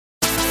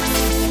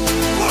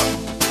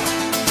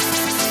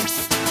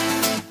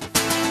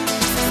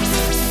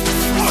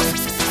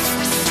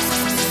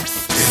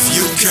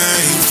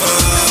can't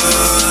fuck,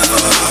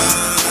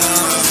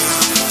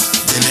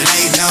 then it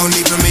ain't no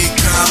need for me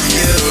calling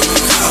you.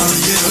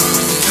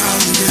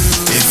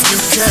 If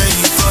you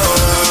can't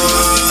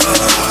fuck,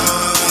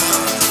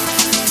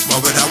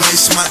 why would I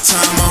waste my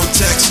time on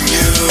texting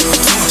you?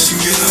 If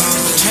you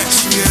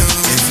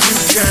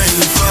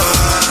can't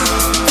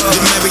fuck,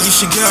 then maybe you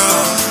should go.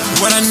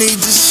 What I need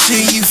to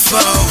see you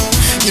fall,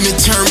 you done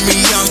turn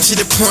me off to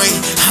the point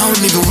I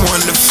don't even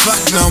wanna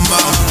fuck no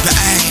more. But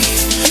hey,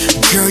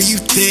 girl, you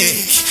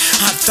thick,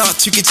 I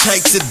thought you could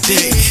take the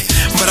dick,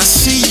 but I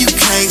see you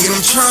can't, and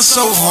I'm trying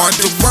so hard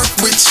to work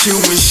with you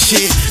and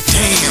shit.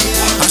 Damn,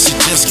 I should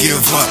just give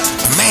up.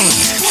 Man,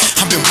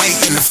 I've been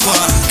waiting to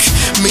fuck.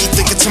 Me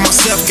thinking to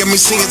myself, got me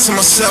singing to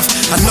myself,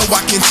 I know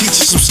I can teach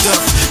you some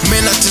stuff.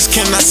 Man, I just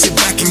cannot sit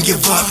back and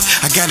give up.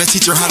 I gotta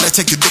teach her how to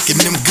take the dick in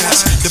them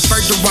guts. The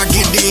further I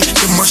get in,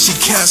 the more she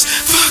cuss.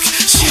 Fuck,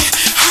 shit,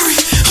 hurry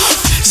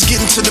up. It's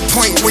getting to the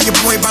point where your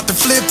boy about to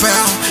flip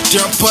out.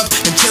 Jump up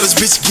and tell this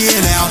bitch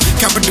get out.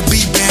 Copper to be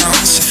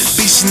bounce.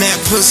 Be snap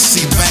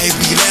pussy,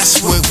 baby,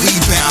 that's what we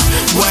bout.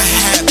 What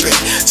happened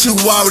to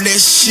all that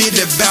shit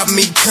about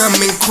me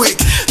coming quick?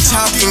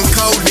 Talking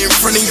cold in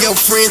front of your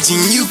friends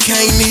and you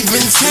can't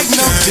even take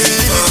no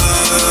dick.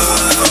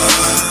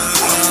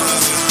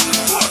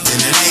 Then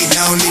it ain't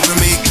no need for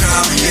me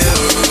calling you.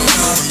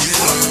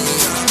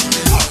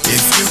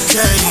 If you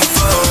can't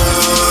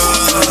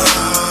fuck,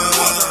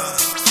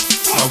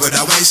 why would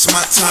I waste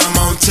my time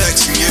on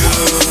texting you?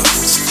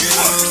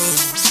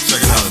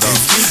 Check it out though.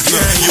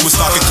 You was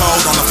talking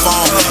cold on the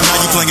phone. Now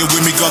you playing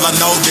with me, girl, I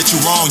know that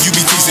you wrong. You be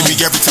teasing me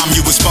every time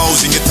you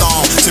exposing your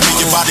thong. To me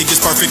your body is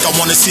perfect, I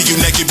wanna see you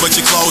naked, but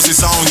your clothes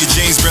is on. Your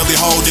jeans barely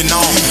holding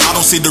on. I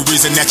don't see the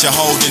reason that you're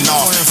holding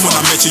off. When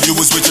I met you, you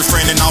was with your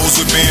friend and I was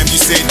with Bam. You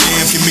said,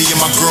 damn, can me and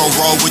my girl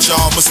roll with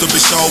y'all? Must have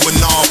been showing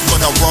off,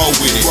 but I roll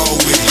with it.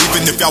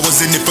 Even if y'all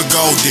was in it for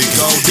gold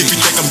digging. If you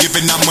think I'm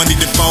giving out money,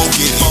 then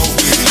forget it.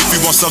 If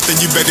you want something,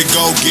 you better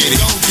go get it.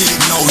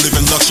 No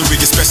living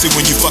luxury, especially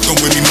when you fucking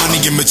with me. Money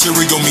and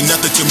material mean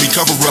nothing to me.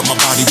 Cover up my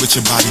body with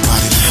your body.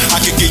 I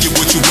can give you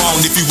what you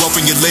want. If you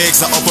open your legs,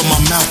 I open my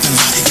mouth and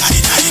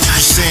you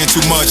saying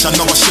too much. I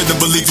know I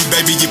shouldn't believe you,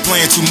 baby, you're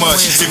playing too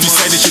much. If you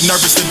say that you're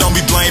nervous, then don't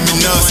be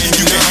blaming us.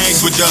 You can hang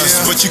with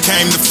us, but you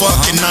came to fuck,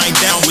 and I ain't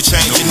down with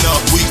changing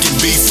up. We can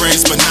be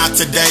friends, but not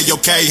today,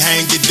 okay?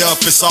 Hang it up,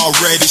 it's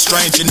already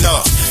strange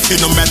enough. It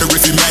don't matter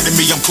if you're mad at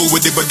me, I'm cool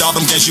with it, but all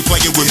them games you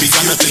playing with me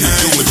got nothing to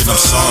do with it, I'm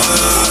sorry.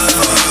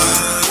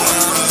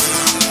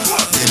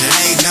 Then it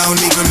ain't no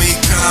need for me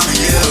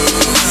calling you.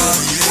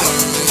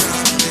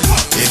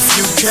 If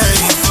you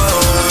can't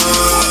fuck,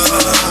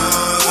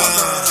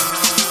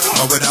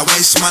 why would I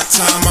waste my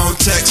time on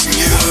texting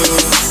you?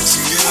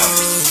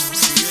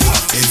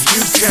 If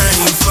you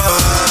can't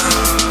fuck,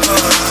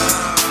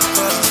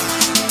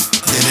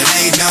 then it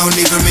ain't no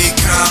need for me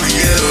calling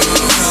you.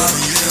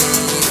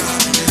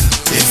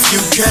 If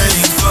you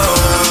can't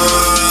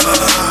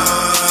fuck,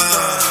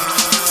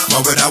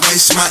 why would I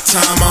waste my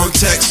time on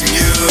texting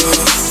you?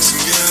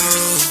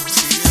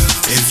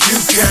 If you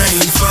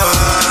can't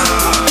fuck,